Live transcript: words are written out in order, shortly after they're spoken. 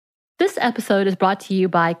This episode is brought to you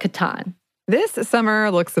by Catan. This summer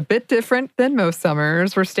looks a bit different than most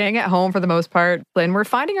summers. We're staying at home for the most part, and we're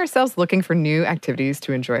finding ourselves looking for new activities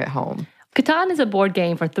to enjoy at home. Catan is a board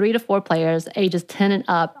game for 3 to 4 players, ages 10 and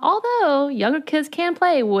up, although younger kids can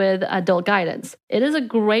play with adult guidance. It is a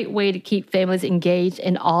great way to keep families engaged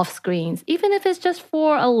and off screens, even if it's just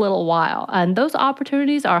for a little while. And those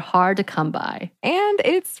opportunities are hard to come by. And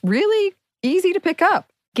it's really easy to pick up.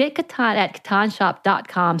 Get Catan at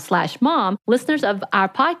catanshop.com/mom. Listeners of our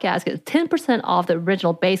podcast get 10% off the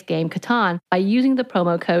original base game, Catan, by using the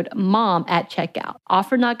promo code MOM at checkout.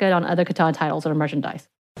 Offer not good on other Catan titles or merchandise.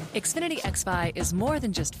 Xfinity XFi is more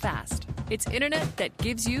than just fast. It's internet that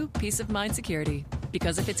gives you peace of mind security.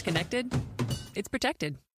 Because if it's connected, it's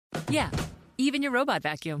protected. Yeah, even your robot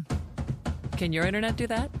vacuum. Can your internet do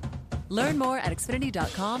that? Learn more at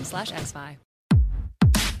xfinity.com/XFi.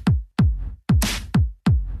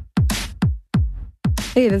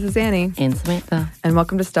 Hey, this is Annie. And Samantha. And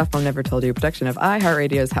welcome to Stuff Mom Never Told You, a production of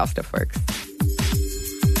iHeartRadio's How Stuff Works.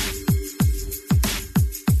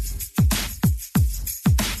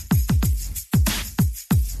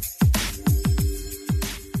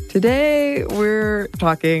 Today, we're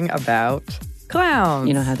talking about clowns.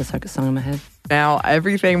 You know, I have the circus song in my head. Now,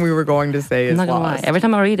 everything we were going to say is I'm not gonna lost. lie. Every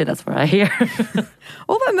time I read it, that's what I hear.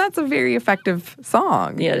 Well, then that's a very effective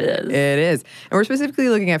song. Yeah, it is. It is. And we're specifically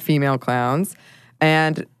looking at female clowns.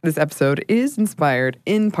 And this episode is inspired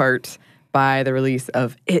in part by the release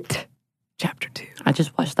of It, Chapter 2. I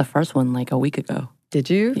just watched the first one like a week ago. Did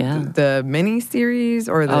you? Yeah. The mini-series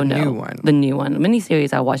or the new one? The new one. The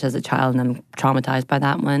mini-series I watched as a child, and I'm traumatized by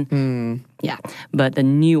that one. Yeah. But the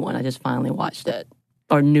new one, I just finally watched it.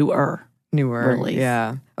 Or newer release.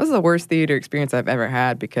 Yeah. That was the worst theater experience I've ever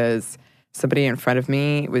had because somebody in front of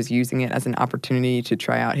me was using it as an opportunity to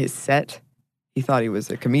try out his set. He thought he was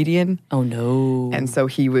a comedian. Oh, no. And so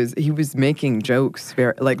he was making jokes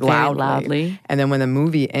very loudly. And then when the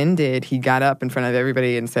movie ended, he got up in front of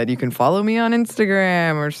everybody and said, "You can follow me on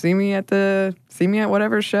Instagram or see me at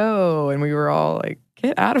whatever show." And we were all like,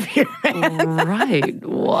 "Get out of here, man." Right.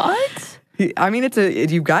 What? I mean,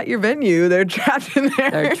 you've got your venue. They're trapped in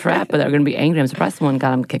there. They're trapped, but they're going to be angry. I'm surprised someone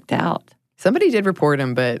got him kicked out. Somebody did report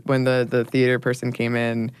him, but when the theater person came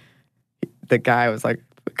in, the guy was like,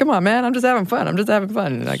 "Come on, man, I'm just having fun.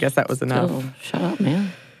 And I guess that was enough. Shut up,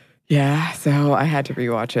 man. Yeah, so I had to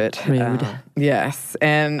rewatch it. Rude. Yes,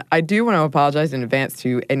 and I do want to apologize in advance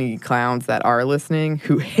to any clowns that are listening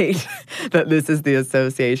who hate that this is the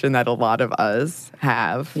association that a lot of us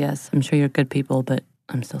have. Yes, I'm sure you're good people, but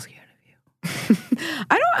I'm still scared of you.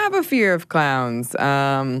 I don't have a fear of clowns.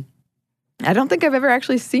 I don't think I've ever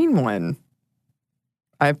actually seen one.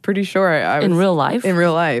 I'm pretty sure I was... In real life? In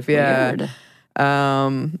real life, yeah. Weird.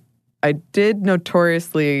 I did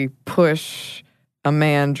notoriously push a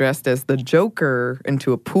man dressed as the Joker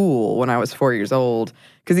into a pool when I was 4 years old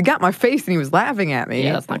because he got my face and he was laughing at me.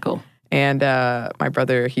 Yeah, that's not cool. And my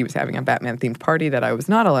brother, he was having a Batman-themed party that I was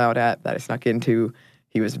not allowed at, that I snuck into.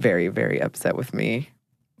 He was very, very upset with me.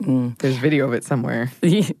 There's video of it somewhere.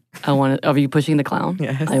 Are you pushing the clown?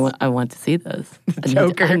 Yes. I want to see this.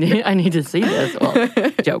 Joker. I need to see this. Well,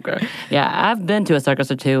 Joker. Yeah, I've been to a circus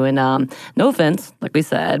or two, and no offense, like we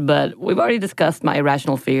said, but we've already discussed my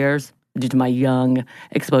irrational fears due to my young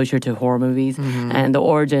exposure to horror movies. And the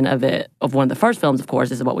origin of one of the first films, of course,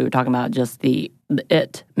 is what we were talking about, just the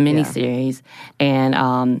It miniseries. And,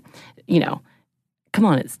 come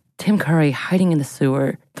on, it's Tim Curry hiding in the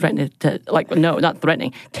sewer, threatening not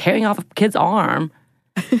threatening, tearing off a kid's arm,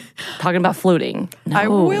 talking about fluting. No, I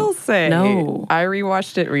will say, no. I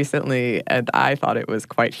rewatched it recently, and I thought it was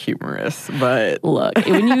quite humorous, but... Look,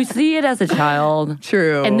 when you see it as a child...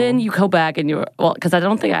 True. And then you go back and because I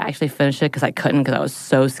don't think I actually finished it because I couldn't because I was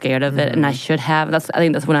so scared of it, and I should have. I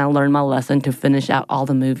think that's when I learned my lesson to finish out all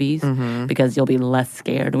the movies because you'll be less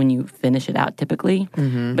scared when you finish it out typically.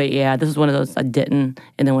 But yeah, this is one of those I didn't,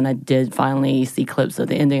 and then when I did finally see clips of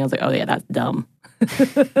the ending, I was like, oh yeah, that's dumb.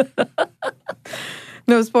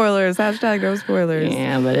 No spoilers. Hashtag no spoilers.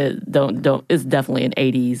 Yeah, but it's definitely an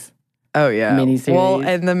 80s miniseries. Well,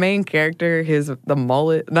 and the main character, the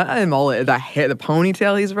mullet, not the mullet, the hair, the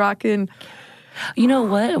ponytail he's rocking. You know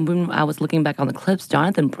what? When I was looking back on the clips,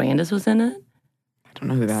 Jonathan Brandis was in it. I don't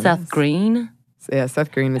know who that is. Seth Green. Yeah,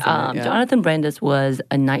 Seth Green is in it, yeah. Jonathan Brandis was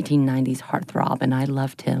a 1990s heartthrob, and I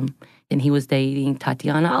loved him. And he was dating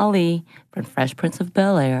Tatiana Ali from Fresh Prince of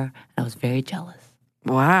Bel-Air, and I was very jealous.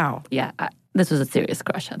 Wow. Yeah, this was a serious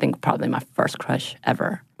crush. I think probably my first crush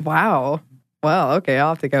ever. Wow. Well, okay, I'll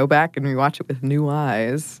have to go back and rewatch it with new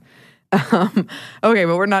eyes. Okay,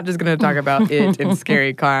 but we're not just going to talk about it and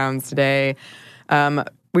scary clowns today.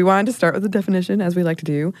 We wanted to start with a definition, as we like to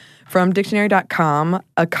do. From dictionary.com,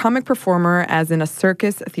 a comic performer, as in a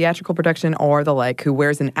circus, theatrical production, or the like, who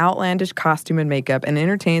wears an outlandish costume and makeup and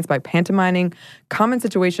entertains by pantomiming common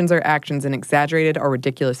situations or actions in exaggerated or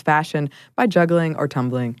ridiculous fashion, by juggling or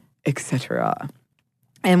tumbling, etc.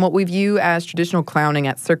 And what we view as traditional clowning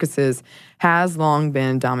at circuses has long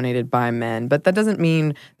been dominated by men, but that doesn't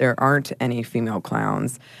mean there aren't any female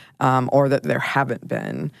clowns, or that there haven't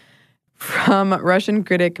been. From Russian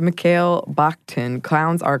critic Mikhail Bakhtin,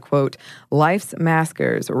 clowns are, quote, life's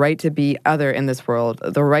maskers, right to be other in this world,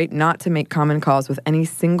 the right not to make common cause with any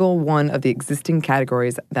single one of the existing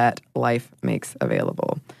categories that life makes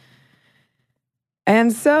available.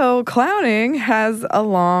 And so clowning has a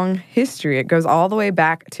long history. It goes all the way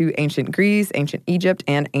back to ancient Greece, ancient Egypt,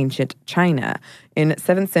 and ancient China. In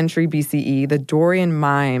 7th century BCE, the Dorian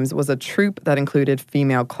mimes was a troupe that included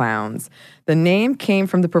female clowns. The name came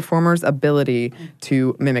from the performer's ability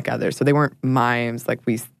to mimic others. So they weren't mimes like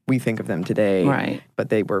we think of them today. Right. But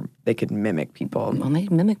they could mimic people. Well, they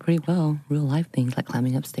mimic pretty well real life things like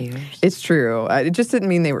climbing upstairs. It's true. It just didn't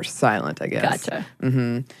mean they were silent, I guess. Gotcha.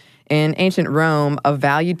 Mm-hmm. In ancient Rome, a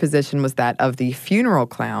valued position was that of the funeral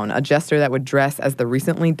clown, a jester that would dress as the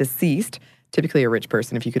recently deceased, typically a rich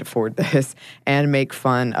person if you could afford this, and make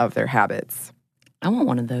fun of their habits. I want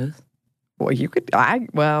one of those. Well, you could.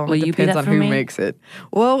 Will it you be depends that on for who me? makes it.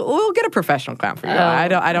 Well, we'll get a professional clown for you. I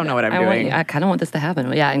don't know what I'm doing. I kind of want this to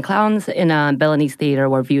happen. Yeah, and clowns in Balinese theater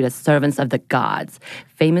were viewed as servants of the gods.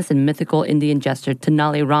 Famous and mythical Indian jester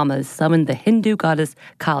Tenali Rama summoned the Hindu goddess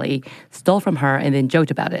Kali, stole from her, and then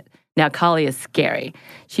joked about it. Now, Kali is scary.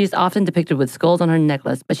 She's often depicted with skulls on her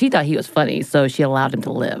necklace, but she thought he was funny, so she allowed him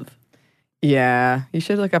to live. Yeah, you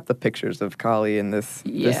should look up the pictures of Kali in this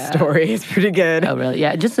story. It's pretty good. Oh, really?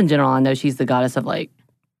 Yeah, just in general, I know she's the goddess of, like,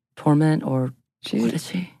 torment, or what is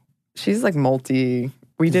she? She's, like,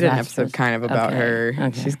 we did an episode kind of about her.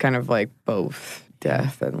 Okay. She's kind of like both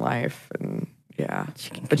death and life, and yeah.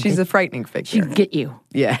 But she's a frightening figure. She can get you.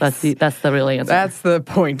 Yes. That's the real answer. That's the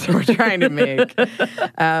point we're trying to make.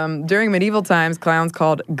 During medieval times, clowns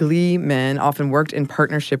called glee men often worked in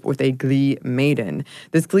partnership with a glee maiden.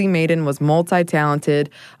 This glee maiden was multi-talented,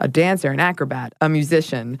 a dancer, an acrobat, a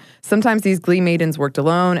musician. Sometimes these glee maidens worked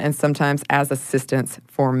alone, and sometimes as assistants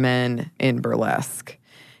for men in burlesque.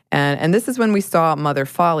 And this is when we saw Mother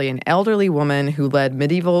Folly, an elderly woman who led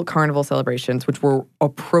medieval carnival celebrations, which were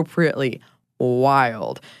appropriately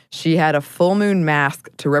wild. She had a full moon mask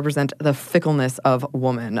to represent the fickleness of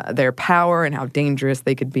woman, their power, and how dangerous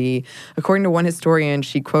they could be. According to one historian,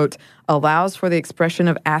 she, quote, allows for the expression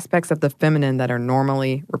of aspects of the feminine that are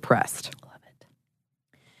normally repressed. Love it.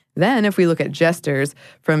 Then, if we look at jesters,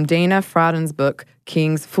 from Dana Fradden's book,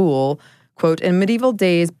 King's Fool, quote, in medieval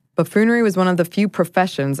days, buffoonery was one of the few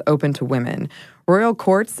professions open to women. Royal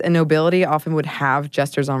courts and nobility often would have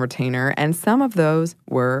jesters on retainer, and some of those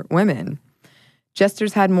were women.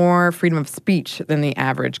 Jesters had more freedom of speech than the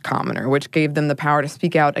average commoner, which gave them the power to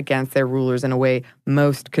speak out against their rulers in a way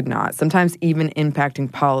most could not, sometimes even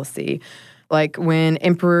impacting policy. Like when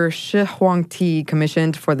Emperor Shi Huangti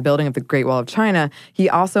commissioned for the building of the Great Wall of China, he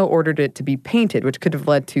also ordered it to be painted, which could have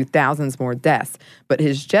led to thousands more deaths. But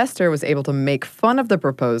his jester was able to make fun of the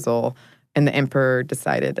proposal, and the emperor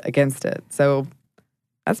decided against it. So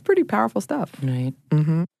that's pretty powerful stuff. Right.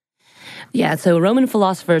 Mm-hmm. Yeah, so Roman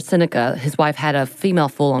philosopher Seneca, his wife had a female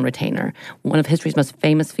fool on retainer. One of history's most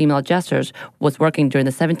famous female jesters was working during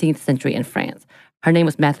the 17th century in France. Her name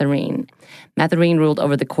was Mathurin. Mathurin ruled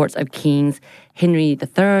over the courts of kings Henry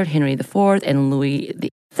III, Henry IV, and Louis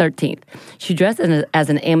XIII. She dressed as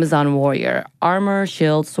an Amazon warrior, armor,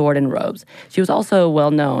 shield, sword, and robes. She was also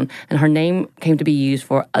well known, and her name came to be used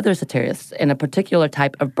for other satirists, and a particular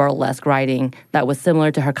type of burlesque writing that was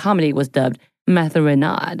similar to her comedy was dubbed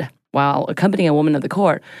Mathurinade. While accompanying a woman of the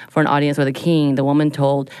court for an audience with a king, the woman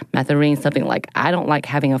told Mathurin something like, I don't like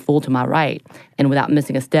having a fool to my right. And without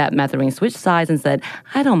missing a step, Mathurin switched sides and said,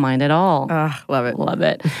 I don't mind at all. Love it. Love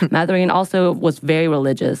it. Mathurin also was very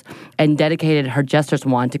religious and dedicated her jester's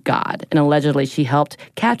wand to God. And allegedly, she helped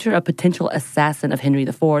capture a potential assassin of Henry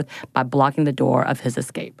IV by blocking the door of his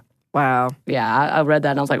escape. Wow. Yeah, I read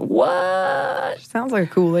that and I was like, what? She sounds like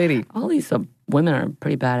a cool lady. All these women are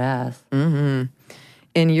pretty badass. Mm-hmm.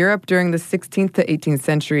 In Europe during the 16th to 18th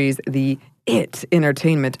centuries, the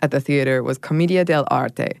entertainment at the theater was commedia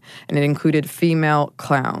dell'arte, and it included female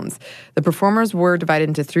clowns. The performers were divided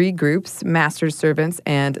into three groups, masters, servants,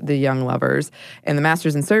 and the young lovers. And the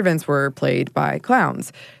masters and servants were played by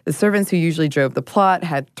clowns. The servants, who usually drove the plot,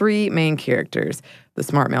 had three main characters: the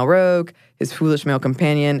smart male rogue, his foolish male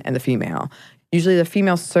companion, and the female. Usually the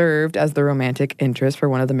female served as the romantic interest for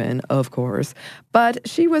one of the men, of course, but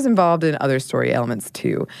she was involved in other story elements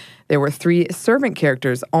too. There were 3 servant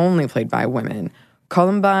characters only played by women: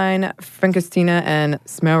 Columbine, Francestina, and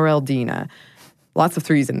Smeraldina. Lots of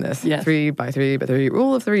 3s in this. Yes. 3 by 3 by 3,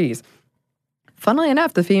 rule of 3s. Funnily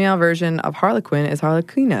enough, the female version of Harlequin is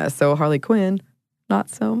Harlequina, so Harley Quinn, not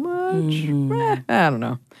so much. I don't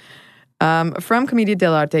know. From Commedia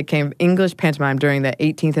dell'arte came English pantomime during the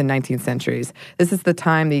 18th and 19th centuries. This is the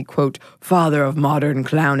time the, quote, father of modern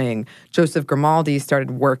clowning, Joseph Grimaldi,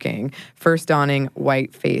 started working, first donning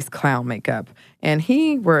white face clown makeup. And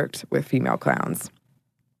he worked with female clowns.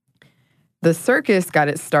 The circus got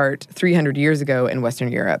its start 300 years ago in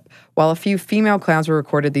Western Europe. While a few female clowns were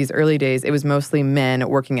recorded these early days, it was mostly men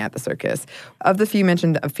working at the circus. Of the few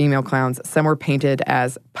mentioned of female clowns, some were painted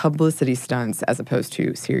as publicity stunts as opposed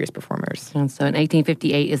to serious performers. And so in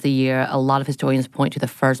 1858 is the year a lot of historians point to the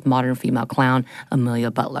first modern female clown, Amelia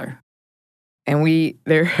Butler. And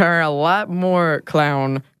there are a lot more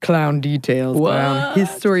clown details, clown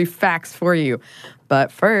history facts for you.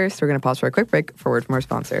 But first, we're going to pause for a quick break for a word from our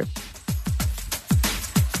sponsor.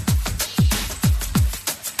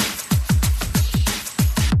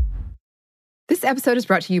 This episode is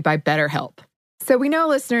brought to you by BetterHelp. So we know,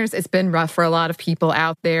 listeners, it's been rough for a lot of people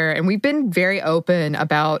out there, and we've been very open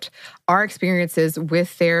about our experiences with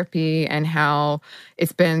therapy and how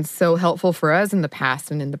it's been so helpful for us in the past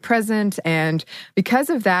and in the present. And because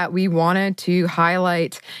of that, we wanted to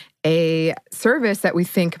highlight a service that we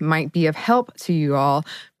think might be of help to you all,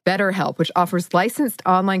 BetterHelp, which offers licensed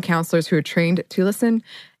online counselors who are trained to listen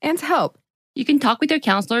and to help. You can talk with your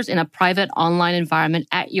counselors in a private online environment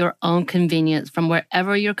at your own convenience from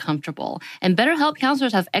wherever you're comfortable. And BetterHelp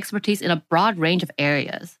counselors have expertise in a broad range of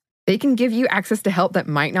areas. They can give you access to help that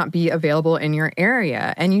might not be available in your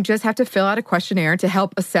area. And you just have to fill out a questionnaire to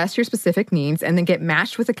help assess your specific needs and then get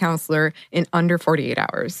matched with a counselor in under 48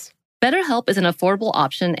 hours. BetterHelp is an affordable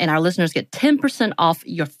option, and our listeners get 10% off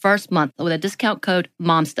your first month with a discount code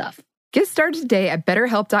MOMSTUFF. Get started today at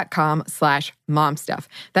betterhelp.com/momstuff.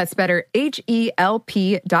 That's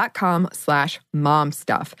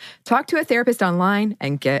betterhelp.com/momstuff. Talk to a therapist online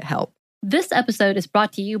and get help. This episode is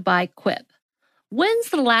brought to you by Quip. When's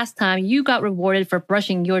the last time you got rewarded for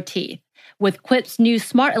brushing your teeth? With Quip's new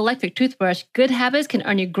smart electric toothbrush, good habits can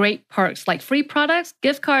earn you great perks like free products,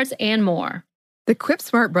 gift cards, and more. The Quip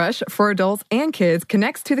Smart Brush for adults and kids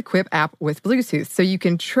connects to the Quip app with Bluetooth, so you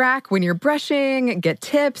can track when you're brushing, get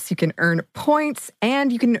tips, you can earn points,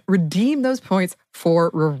 and you can redeem those points for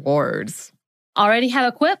rewards. Already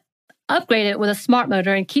have a Quip? Upgrade it with a smart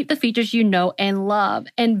motor and keep the features you know and love.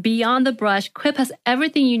 And beyond the brush, Quip has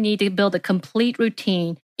everything you need to build a complete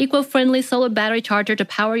routine. Eco-friendly solar battery charger to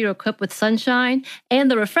power your Quip with sunshine, and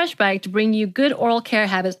the refresh bag to bring you good oral care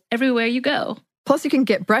habits everywhere you go. Plus, you can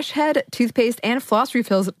get brush head, toothpaste, and floss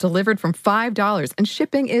refills delivered from $5, and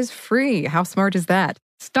shipping is free. How smart is that?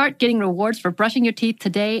 Start getting rewards for brushing your teeth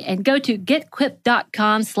today and go to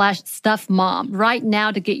getquip.com/stuffmom right now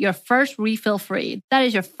to get your first refill free. That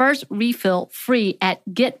is your first refill free at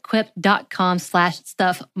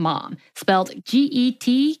getquip.com/stuffmom. Spelled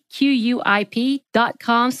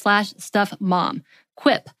GETQUIP.com/stuffmom.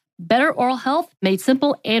 Quip. Better oral health made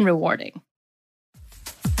simple and rewarding.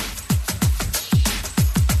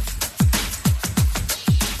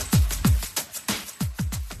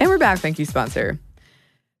 And we're back. Thank you, sponsor.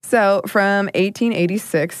 So from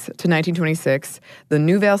 1886 to 1926, the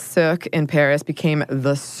Nouvelle Cirque in Paris became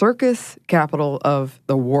the circus capital of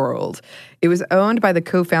the world. It was owned by the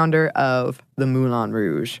co-founder of the Moulin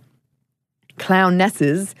Rouge.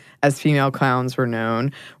 Clownesses, as female clowns were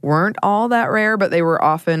known, weren't all that rare, but they were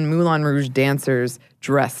often Moulin Rouge dancers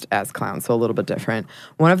dressed as clowns, so a little bit different.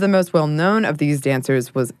 One of the most well-known of these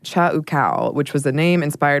dancers was Cha U Kao, which was a name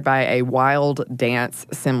inspired by a wild dance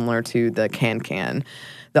similar to the can-can.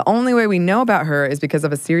 The only way we know about her is because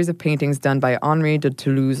of a series of paintings done by Henri de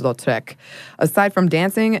Toulouse-Lautrec. Aside from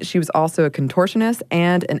dancing, she was also a contortionist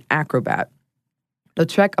and an acrobat.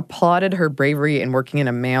 Lautrec applauded her bravery in working in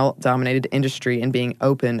a male-dominated industry and being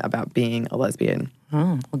open about being a lesbian.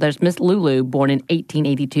 Oh, well, there's Miss Lulu, born in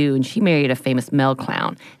 1882, and she married a famous male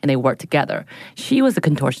clown, and they worked together. She was a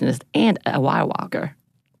contortionist and a wire walker.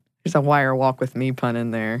 There's a wire walk with me pun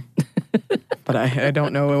in there. But I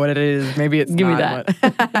don't know what it is. Maybe it's Give not. me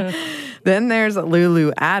that. Then there's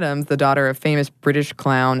Lulu Adams, the daughter of famous British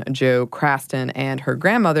clown Joe Craston, and her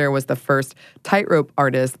grandmother was the first tightrope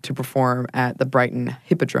artist to perform at the Brighton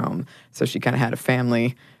Hippodrome. So she kind of had a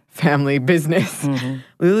family business. Mm-hmm.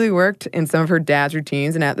 Lulu worked in some of her dad's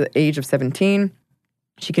routines, and at the age of 17,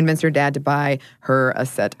 She convinced her dad to buy her a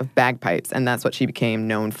set of bagpipes, and that's what she became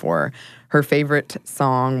known for. Her favorite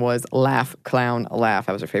song was Laugh, Clown, Laugh.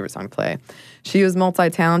 That was her favorite song to play. She was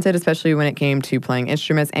multi-talented, especially when it came to playing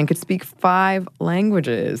instruments, and could speak 5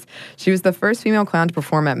 languages. She was the first female clown to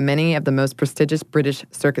perform at many of the most prestigious British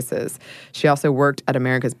circuses. She also worked at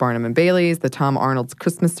America's Barnum and Bailey's, the Tom Arnold's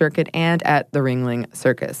Christmas Circuit, and at the Ringling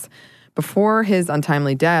Circus. Before his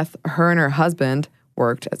untimely death, her and her husband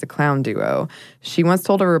worked as a clown duo. She once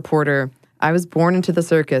told a reporter, "I was born into the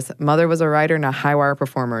circus. Mother was a writer and a high-wire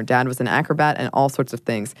performer. Dad was an acrobat and all sorts of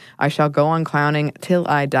things. I shall go on clowning till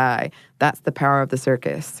I die. That's the power of the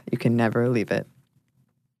circus. You can never leave it."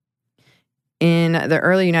 In the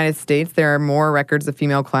early United States, there are more records of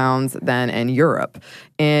female clowns than in Europe.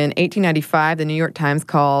 In 1895, the New York Times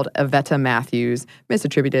called Yvetta Matthews,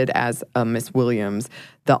 misattributed as a Miss Williams,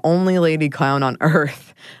 the only lady clown on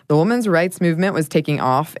earth. The women's rights movement was taking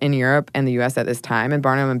off in Europe and the U.S. at this time, and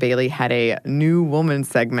Barnum and Bailey had a new woman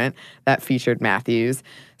segment that featured Matthews.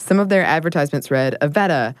 Some of their advertisements read,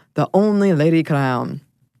 "Yvetta, the only lady clown."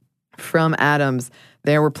 From Adams,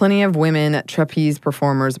 there were plenty of women trapeze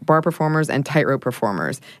performers, bar performers, and tightrope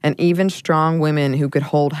performers, and even strong women who could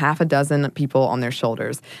hold 6 people on their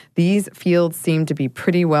shoulders. These fields seemed to be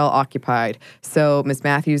pretty well occupied, so Miss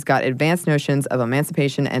Matthews got advanced notions of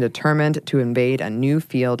emancipation and determined to invade a new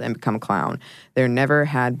field and become a clown. There never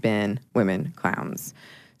had been women clowns.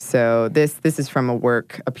 So this is from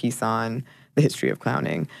a piece on the history of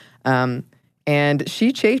clowning. And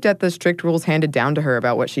she chafed at the strict rules handed down to her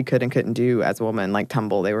about what she could and couldn't do as a woman, like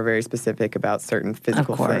tumble. They were very specific about certain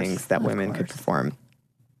physical things that women could perform.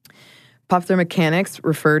 Popular mechanics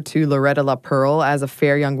referred to Loretta La Pearl as a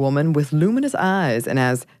fair young woman with luminous eyes and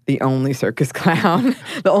as the only circus clown,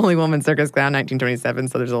 the only woman circus clown, 1927.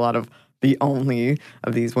 So there's a lot of the only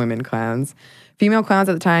of these women clowns. Female clowns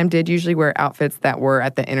at the time did usually wear outfits that were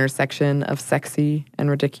at the intersection of sexy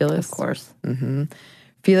and ridiculous. Of course. Mm-hmm.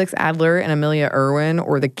 Felix Adler and Amelia Irwin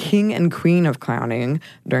were the king and queen of clowning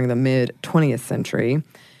during the mid-20th century.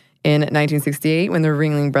 In 1968, when the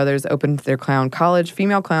Ringling Brothers opened their clown college,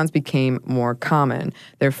 female clowns became more common.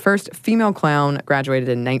 Their first female clown graduated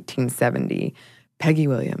in 1970, Peggy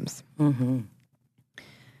Williams. Mm-hmm.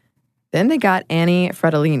 Then they got Annie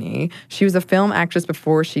Fratellini. She was a film actress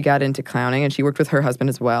before she got into clowning, and she worked with her husband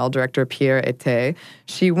as well, director Pierre Ete.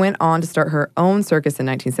 She went on to start her own circus in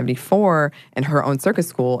 1974 and her own circus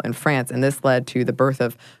school in France, and this led to the birth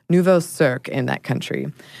of Nouveau Cirque in that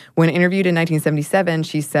country. When interviewed in 1977,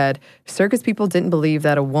 she said, "Circus people didn't believe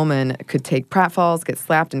that a woman could take pratfalls, get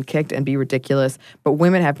slapped and kicked, and be ridiculous, but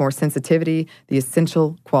women have more sensitivity, the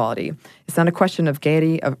essential quality. It's not a question of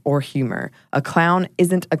gaiety or humor. A clown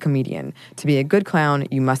isn't a comedian. To be a good clown,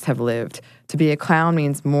 you must have lived. To be a clown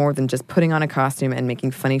means more than just putting on a costume and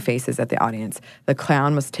making funny faces at the audience. The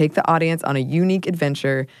clown must take the audience on a unique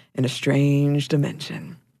adventure in a strange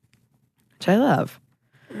dimension." Which I love.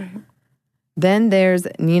 Right. Then there's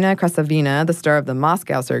Nina Krasavina, the star of the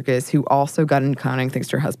Moscow Circus, who also got into clowning thanks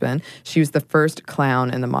to her husband. She was the first clown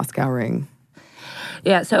in the Moscow ring.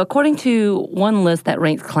 Yeah, so according to one list that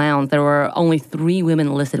ranks clowns, there were only 3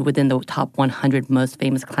 women listed within the top 100 most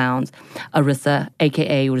famous clowns. Arissa,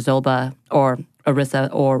 a.k.a. Rizolba, or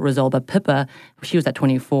Rizolba Pippa, she was at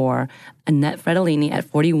 24, Annette Fratellini at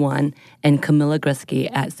 41, and Camilla Gresky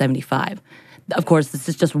at 75. Of course, this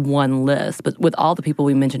is just one list, but with all the people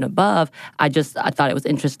we mentioned above, I thought it was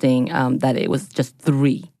interesting that it was just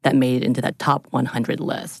 3 that made it into that top 100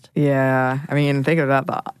 list. Yeah, I mean, think about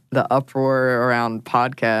the uproar around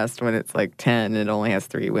podcast when it's like 10 and it only has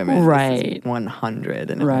 3 women. Right. This is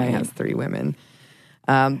 100 and it only has 3 women.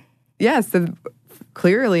 So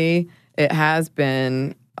clearly it has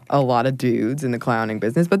been a lot of dudes in the clowning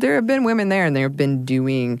business, but there have been women there and they've been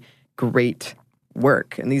doing great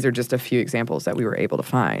work. And these are just a few examples that we were able to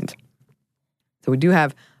find. So we do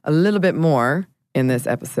have a little bit more in this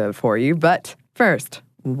episode for you. But first,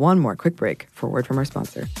 one more quick break for a word from our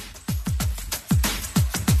sponsor.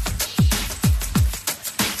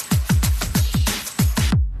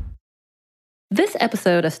 This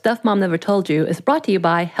episode of Stuff Mom Never Told You is brought to you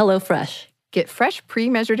by HelloFresh. Get fresh,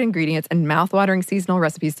 pre-measured ingredients and mouth-watering seasonal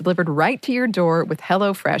recipes delivered right to your door with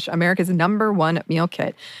HelloFresh, America's #1 meal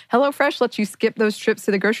kit. HelloFresh lets you skip those trips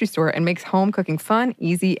to the grocery store and makes home cooking fun,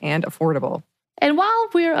 easy, and affordable. And while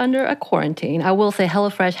we're under a quarantine, I will say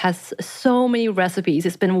HelloFresh has so many recipes.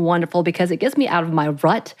 It's been wonderful because it gets me out of my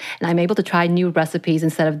rut and I'm able to try new recipes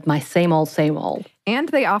instead of my same old, same old. And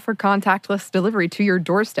they offer contactless delivery to your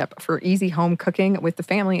doorstep for easy home cooking with the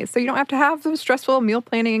family, so you don't have to have those stressful meal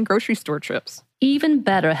planning and grocery store trips. Even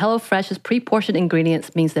better, HelloFresh's pre-portioned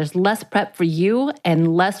ingredients means there's less prep for you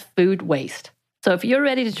and less food waste. So if you're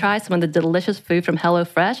ready to try some of the delicious food from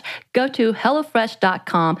HelloFresh, go to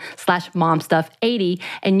hellofresh.com/momstuff80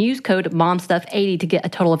 and use code momstuff80 to get a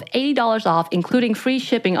total of $80 off, including free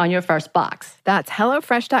shipping on your first box. That's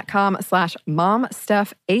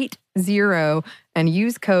hellofresh.com/momstuff80 and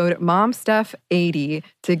use code momstuff80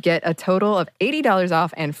 to get a total of $80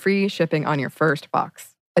 off and free shipping on your first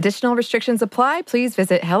box. Additional restrictions apply. Please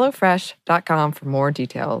visit hellofresh.com for more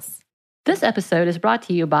details. This episode is brought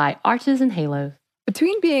to you by Arches and Halos.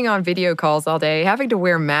 Between being on video calls all day, having to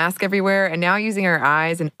wear masks everywhere, and now using our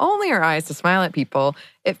eyes and only our eyes to smile at people,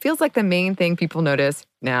 it feels like the main thing people notice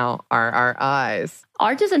now are our eyes.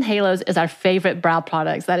 Arches and Halos is our favorite brow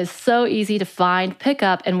products that is so easy to find, pick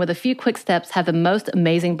up, and with a few quick steps have the most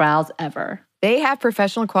amazing brows ever. They have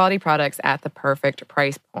professional quality products at the perfect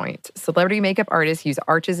price point. Celebrity makeup artists use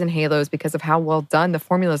Arches and Halos because of how well done the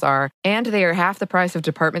formulas are, and they are half the price of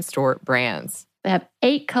department store brands. They have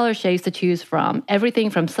 8 color shades to choose from,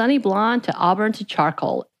 everything from sunny blonde to auburn to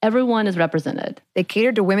charcoal. Everyone is represented. They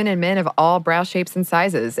cater to women and men of all brow shapes and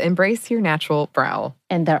sizes. Embrace your natural brow.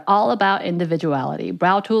 And they're all about individuality.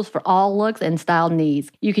 Brow tools for all looks and style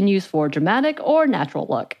needs. You can use for dramatic or natural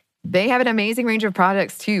look. They have an amazing range of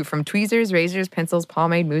products, too, from tweezers, razors, pencils,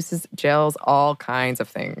 pomade, mousses, gels, all kinds of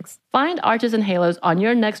things. Find Arches and Halos on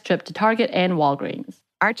your next trip to Target and Walgreens.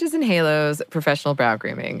 Arches and Halos Professional Brow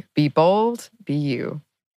Grooming. Be bold, be you.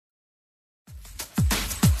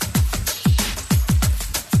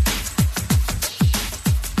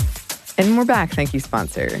 And we're back. Thank you,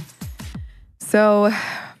 sponsor. So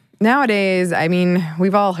nowadays, I mean,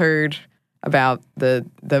 we've all heard about the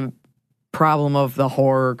problem of the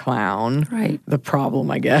horror clown. Right. The problem,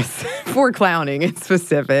 I guess, for clowning in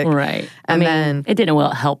specific. Right. And then it didn't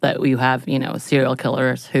help that we have, serial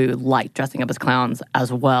killers who like dressing up as clowns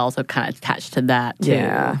as well. So kind of attached to that, too.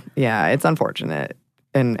 Yeah, it's unfortunate.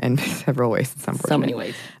 In several ways, it's unfortunate. So many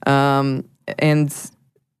ways. And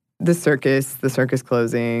the circus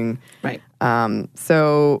closing. Right. I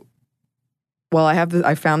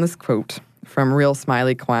found this quote from Real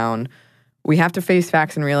Smiley Clown. We have to face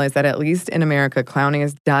facts and realize that at least in America, clowning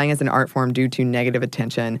is dying as an art form due to negative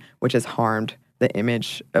attention, which has harmed the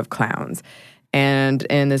image of clowns. And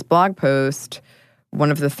in this blog post, one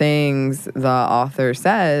of the things the author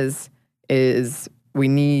says is we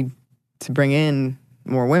need to bring in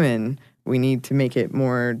more women. We need to make it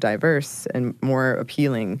more diverse and more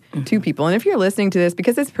appealing to people. And if you're listening to this,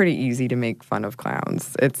 because it's pretty easy to make fun of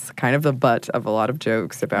clowns, it's kind of the butt of a lot of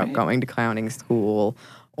jokes about going to clowning school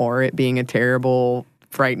or it being a terrible,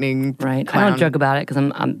 frightening Right. clown. I don't joke about it because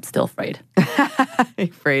I'm still afraid.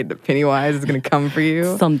 Afraid that Pennywise is going to come for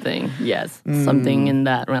you? Something, yes. Something in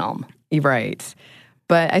that realm. Right.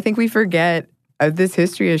 But I think we forget this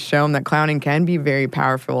history has shown that clowning can be very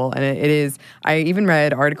powerful. And it is. I even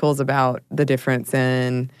read articles about the difference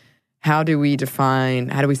in how do we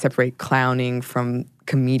separate clowning from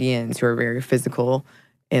comedians who are very physical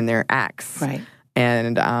in their acts. Right.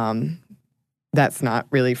 And that's not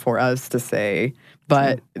really for us to say,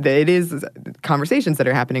 but it is conversations that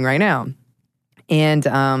are happening right now. And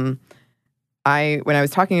when I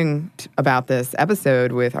was talking about this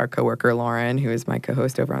episode with our coworker Lauren, who is my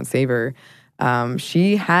co-host over on Savor,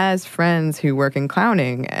 she has friends who work in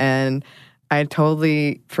clowning, and I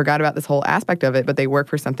totally forgot about this whole aspect of it, but they work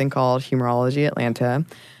for something called Humorology Atlanta,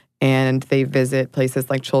 and they visit places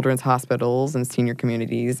like children's hospitals and senior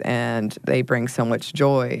communities, and they bring so much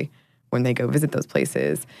joy when they go visit those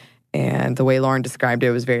places. And the way Lauren described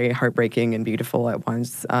it was very heartbreaking and beautiful at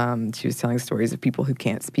once. She was telling stories of people who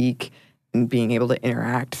can't speak and being able to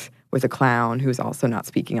interact with a clown who's also not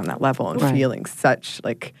speaking on that level and feeling such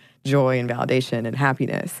joy and validation and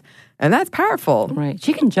happiness. And that's powerful. Right.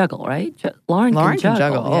 She can juggle, right? Lauren can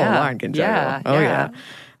juggle. Oh, yeah. Lauren can juggle. Yeah.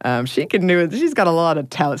 She can do it. She's got a lot of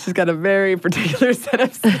talent. She's got a very particular set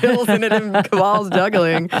of skills in it in Kabal's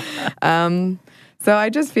juggling. So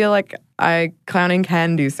I just feel like clowning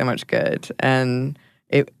can do so much good, and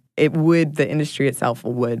the industry itself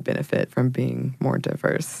would benefit from being more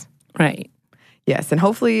diverse. Right. Yes, and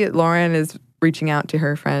hopefully Lauren is reaching out to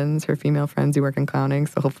her friends, her female friends who work in clowning,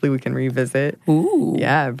 so hopefully we can revisit. Ooh.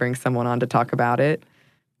 Yeah, bring someone on to talk about it.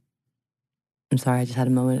 I'm sorry, I just had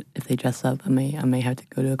a moment. If they dress up, I may have to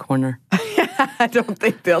go to a corner. I don't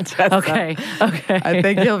think they'll dress up. Okay. I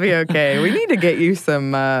think you'll be okay. We need to get you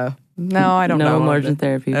some... No, I don't know. No margin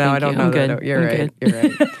therapy. No, I don't know. I'm good. No, you're right. You're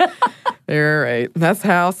right. You're right. That's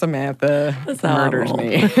how Samantha murders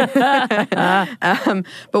me.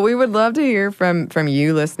 But we would love to hear from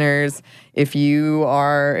you listeners. If you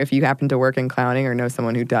happen to work in clowning or know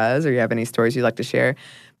someone who does, or you have any stories you'd like to share,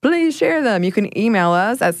 please share them. You can email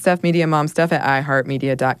us at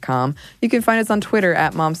stuffmediamomstuff@iheartmedia.com. You can find us on Twitter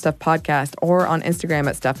at momstuffpodcast or on Instagram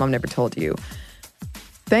at stuffmomnevertoldyou.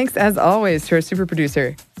 Thanks, as always, to our super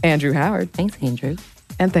producer, Andrew Howard. Thanks, Andrew.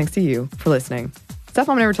 And thanks to you for listening. Stuff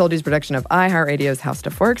Mom Never Told You is a production of iHeartRadio's How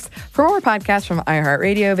Stuff Works. For more podcasts from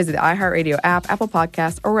iHeartRadio, visit the iHeartRadio app, Apple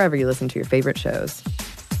Podcasts, or wherever you listen to your favorite shows.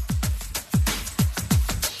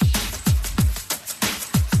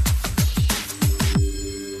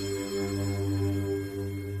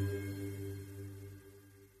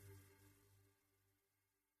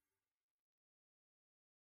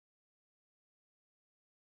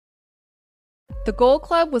 The Gold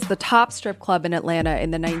Club was the top strip club in Atlanta in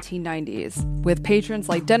the 1990s, with patrons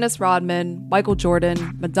like Dennis Rodman, Michael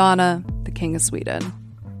Jordan, Madonna, the King of Sweden.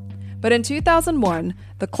 But in 2001,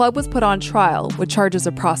 the club was put on trial with charges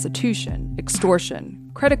of prostitution, extortion,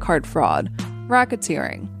 credit card fraud,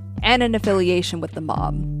 racketeering, and an affiliation with the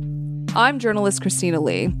mob. I'm journalist Christina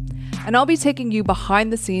Lee, and I'll be taking you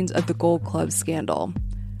behind the scenes of the Gold Club scandal,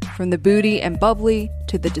 from the booty and bubbly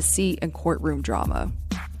to the deceit and courtroom drama.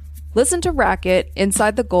 Listen to Racket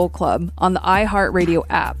Inside the Gold Club on the iHeartRadio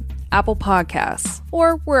app, Apple Podcasts,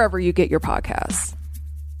 or wherever you get your podcasts.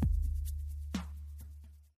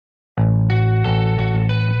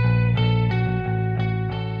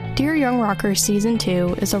 Dear Young Rocker Season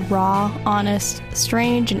 2 is a raw, honest,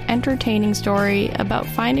 strange, and entertaining story about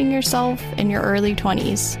finding yourself in your early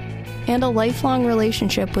 20s and a lifelong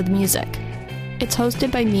relationship with music. It's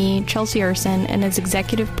hosted by me, Chelsea Urson, and is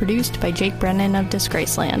executive produced by Jake Brennan of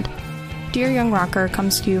Disgraceland. Dear Young Rocker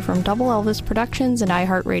comes to you from Double Elvis Productions and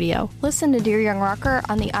iHeartRadio. Listen to Dear Young Rocker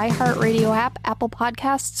on the iHeartRadio app, Apple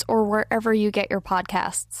Podcasts, or wherever you get your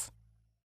podcasts.